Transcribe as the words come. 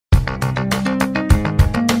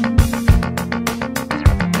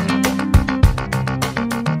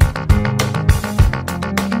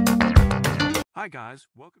guys,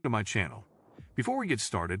 welcome to my channel. Before we get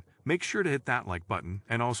started, make sure to hit that like button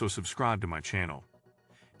and also subscribe to my channel.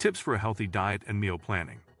 Tips for a healthy diet and meal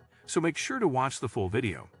planning. So make sure to watch the full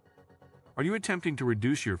video. Are you attempting to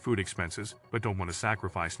reduce your food expenses but don't want to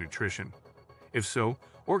sacrifice nutrition? If so,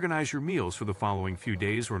 organize your meals for the following few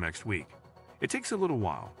days or next week. It takes a little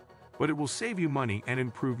while, but it will save you money and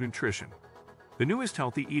improve nutrition. The newest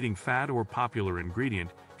healthy eating fad or popular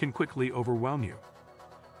ingredient can quickly overwhelm you.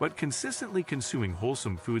 But consistently consuming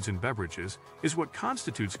wholesome foods and beverages is what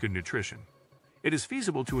constitutes good nutrition. It is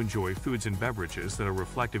feasible to enjoy foods and beverages that are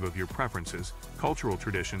reflective of your preferences, cultural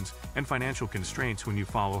traditions, and financial constraints when you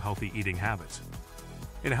follow healthy eating habits.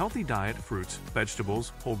 In a healthy diet, fruits,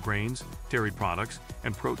 vegetables, whole grains, dairy products,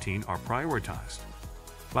 and protein are prioritized.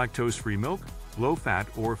 Lactose-free milk, low-fat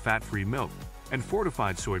or fat-free milk, and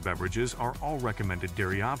fortified soy beverages are all recommended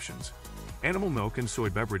dairy options. Animal milk and soy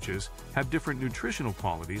beverages have different nutritional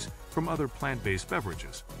qualities from other plant-based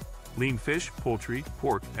beverages. Lean fish, poultry,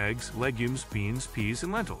 pork, eggs, legumes, beans, peas,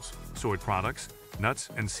 and lentils, soy products, nuts,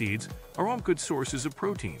 and seeds are all good sources of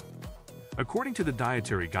protein. According to the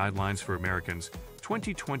Dietary Guidelines for Americans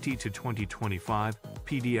 2020 to 2025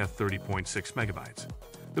 PDF 30.6 megabytes,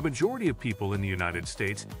 the majority of people in the United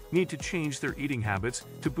States need to change their eating habits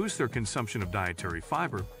to boost their consumption of dietary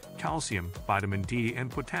fiber, calcium, vitamin D, and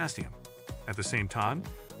potassium. At the same time,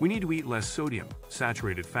 we need to eat less sodium,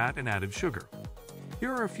 saturated fat, and added sugar.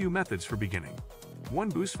 Here are a few methods for beginning. 1.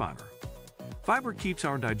 Boost fiber. Fiber keeps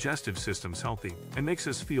our digestive systems healthy and makes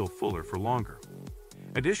us feel fuller for longer.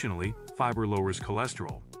 Additionally, fiber lowers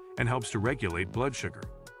cholesterol and helps to regulate blood sugar.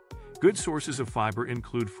 Good sources of fiber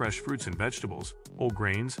include fresh fruits and vegetables, whole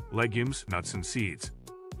grains, legumes, nuts, and seeds.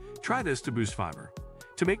 Try this to boost fiber.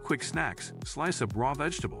 To make quick snacks, slice up raw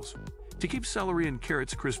vegetables. To keep celery and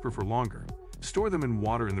carrots crisper for longer, store them in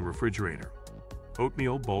water in the refrigerator.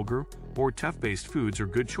 Oatmeal, bulgur, or teff-based foods are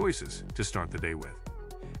good choices to start the day with.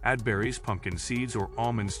 Add berries, pumpkin seeds, or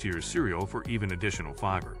almonds to your cereal for even additional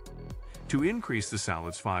fiber. To increase the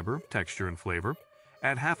salad's fiber, texture, and flavor,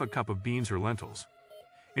 add half a cup of beans or lentils.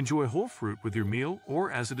 Enjoy whole fruit with your meal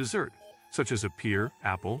or as a dessert, such as a pear,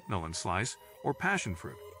 apple, melon slice, or passion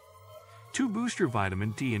fruit. 2. Boost your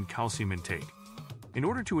vitamin D and calcium intake. In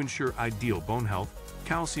order to ensure ideal bone health,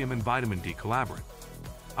 calcium and vitamin D collaborate.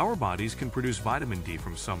 Our bodies can produce vitamin D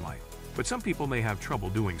from sunlight, but some people may have trouble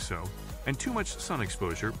doing so, and too much sun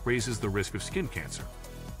exposure raises the risk of skin cancer.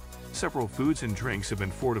 Several foods and drinks have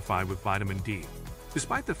been fortified with vitamin D,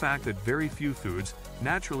 despite the fact that very few foods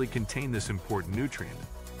naturally contain this important nutrient.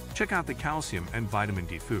 Check out the calcium and vitamin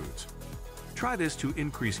D foods. Try this to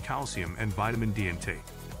increase calcium and vitamin D intake.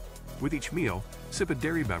 With each meal, sip a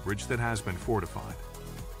dairy beverage that has been fortified.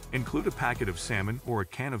 Include a packet of salmon or a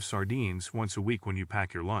can of sardines once a week when you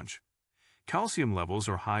pack your lunch. Calcium levels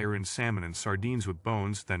are higher in salmon and sardines with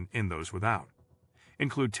bones than in those without.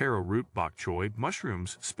 Include taro root, bok choy,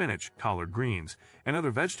 mushrooms, spinach, collard greens, and other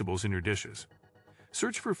vegetables in your dishes.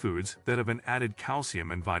 Search for foods that have an added calcium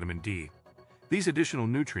and vitamin D. These additional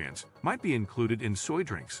nutrients might be included in soy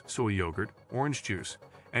drinks, soy yogurt, orange juice,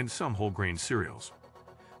 and some whole grain cereals.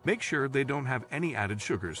 Make sure they don't have any added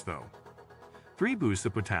sugars, though. 3. Boost the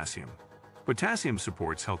potassium. Potassium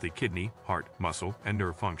supports healthy kidney, heart, muscle, and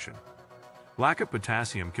nerve function. Lack of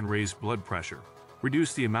potassium can raise blood pressure,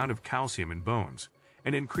 reduce the amount of calcium in bones,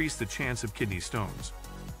 and increase the chance of kidney stones.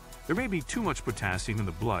 There may be too much potassium in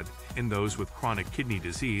the blood in those with chronic kidney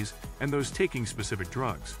disease and those taking specific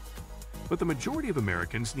drugs. But the majority of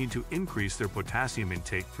Americans need to increase their potassium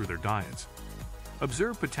intake through their diets.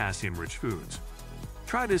 Observe potassium-rich foods.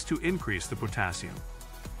 Try this to increase the potassium.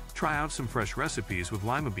 Try out some fresh recipes with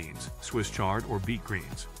lima beans, Swiss chard, or beet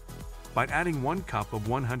greens. By adding 1 cup of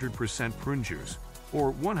 100% prune juice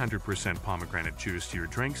or 100% pomegranate juice to your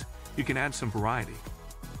drinks, you can add some variety.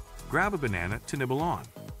 Grab a banana to nibble on.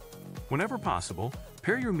 Whenever possible,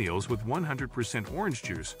 pair your meals with 100% orange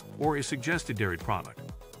juice or a suggested dairy product.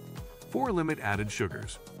 4. Limit added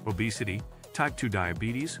sugars. Obesity, type 2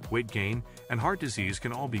 diabetes, weight gain, and heart disease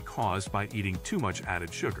can all be caused by eating too much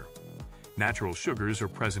added sugar. Natural sugars are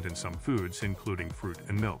present in some foods, including fruit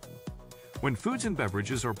and milk. When foods and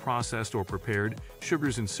beverages are processed or prepared,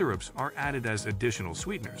 sugars and syrups are added as additional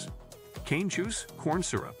sweeteners. Cane juice, corn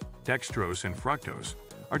syrup, dextrose, and fructose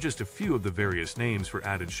are just a few of the various names for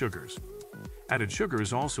added sugars. Added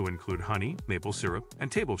sugars also include honey, maple syrup,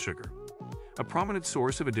 and table sugar. A prominent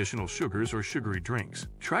source of additional sugars are sugary drinks.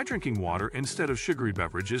 Try drinking water instead of sugary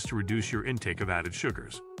beverages to reduce your intake of added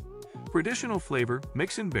sugars. For additional flavor,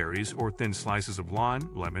 mix in berries or thin slices of lime,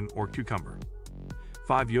 lemon, or cucumber.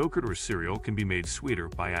 5. Yogurt or cereal can be made sweeter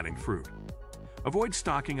by adding fruit. Avoid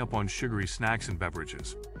stocking up on sugary snacks and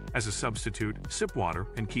beverages. As a substitute, sip water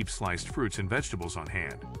and keep sliced fruits and vegetables on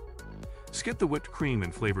hand. Skip the whipped cream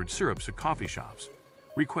and flavored syrups at coffee shops.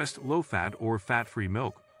 Request low-fat or fat-free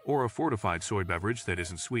milk or a fortified soy beverage that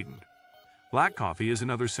isn't sweetened. Black coffee is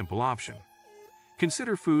another simple option.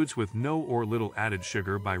 Consider foods with no or little added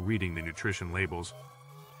sugar by reading the nutrition labels.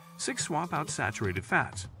 6. Swap out saturated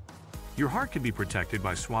fats. Your heart can be protected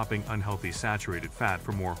by swapping unhealthy saturated fat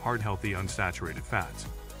for more heart-healthy unsaturated fats.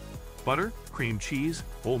 Butter, cream cheese,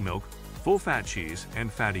 whole milk, full-fat cheese,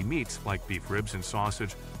 and fatty meats like beef ribs and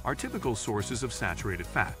sausage are typical sources of saturated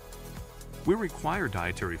fat. We require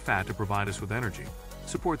dietary fat to provide us with energy,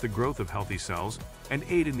 support the growth of healthy cells, and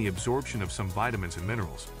aid in the absorption of some vitamins and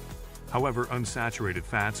minerals. However, unsaturated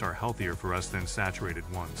fats are healthier for us than saturated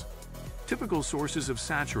ones. Typical sources of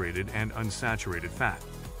saturated and unsaturated fat.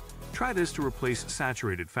 Try this to replace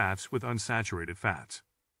saturated fats with unsaturated fats.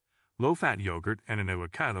 Low-fat yogurt and an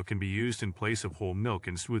avocado can be used in place of whole milk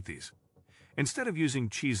in smoothies. Instead of using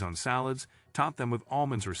cheese on salads, top them with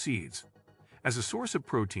almonds or seeds. As a source of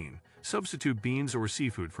protein, substitute beans or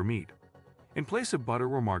seafood for meat. In place of butter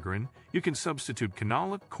or margarine, you can substitute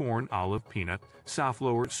canola, corn, olive, peanut,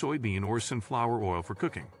 safflower, soybean, or sunflower oil for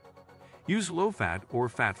cooking. Use low-fat or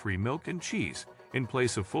fat-free milk and cheese in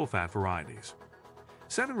place of full-fat varieties.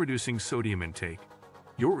 7. Reducing sodium intake.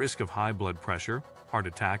 Your risk of high blood pressure, heart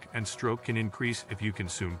attack, and stroke can increase if you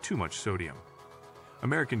consume too much sodium.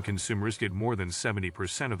 American consumers get more than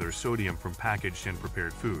 70% of their sodium from packaged and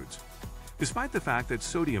prepared foods. Despite the fact that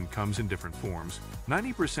sodium comes in different forms,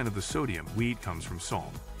 90% of the sodium we eat comes from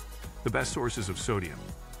salt. The best sources of sodium.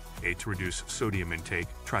 8. To reduce sodium intake,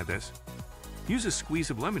 try this. Use a squeeze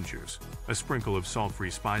of lemon juice, a sprinkle of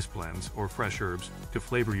salt-free spice blends, or fresh herbs to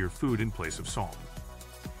flavor your food in place of salt.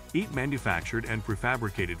 Eat manufactured and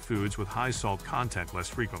prefabricated foods with high salt content less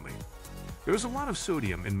frequently. There is a lot of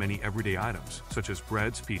sodium in many everyday items, such as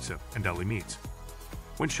breads, pizza, and deli meats.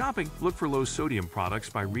 When shopping, look for low-sodium products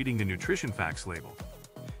by reading the nutrition facts label.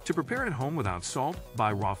 To prepare at home without salt,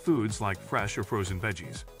 buy raw foods like fresh or frozen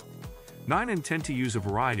veggies. 9. Intend to use a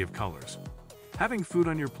variety of colors. Having food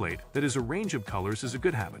on your plate that is a range of colors is a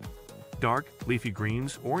good habit. Dark, leafy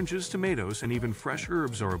greens, oranges, tomatoes, and even fresh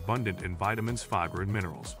herbs are abundant in vitamins, fiber, and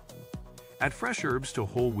minerals. Add fresh herbs to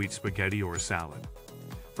whole wheat spaghetti or a salad.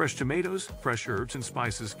 Fresh tomatoes, fresh herbs, and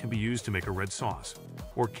spices can be used to make a red sauce,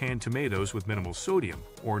 or canned tomatoes with minimal sodium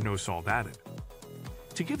or no salt added.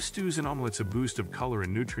 To give stews and omelets a boost of color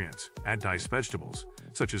and nutrients, add diced vegetables,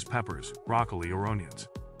 such as peppers, broccoli, or onions.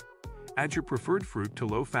 Add your preferred fruit to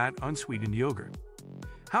low-fat, unsweetened yogurt.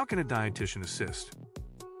 How can a dietitian assist?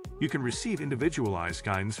 You can receive individualized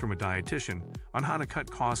guidance from a dietitian on how to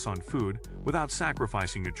cut costs on food without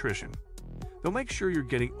sacrificing nutrition. They'll make sure you're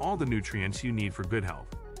getting all the nutrients you need for good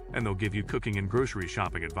health, and they'll give you cooking and grocery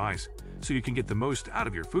shopping advice so you can get the most out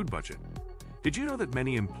of your food budget. Did you know that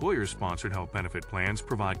many employer-sponsored health benefit plans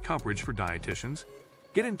provide coverage for dietitians?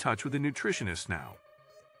 Get in touch with a nutritionist now.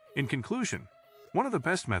 In conclusion, one of the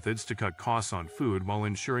best methods to cut costs on food while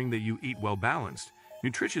ensuring that you eat well-balanced,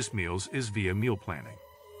 nutritious meals is via meal planning.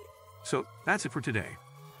 So that's it for today.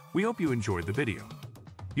 We hope you enjoyed the video.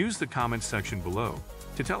 Use the comments section below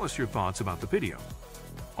to tell us your thoughts about the video.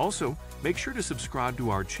 Also, make sure to subscribe to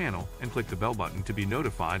our channel and click the bell button to be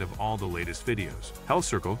notified of all the latest videos. Health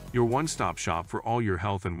Circle, your one-stop shop for all your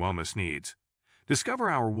health and wellness needs. Discover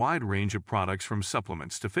our wide range of products from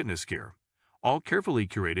supplements to fitness gear, all carefully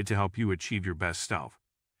curated to help you achieve your best self.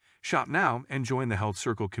 Shop now and join the Health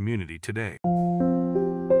Circle community today.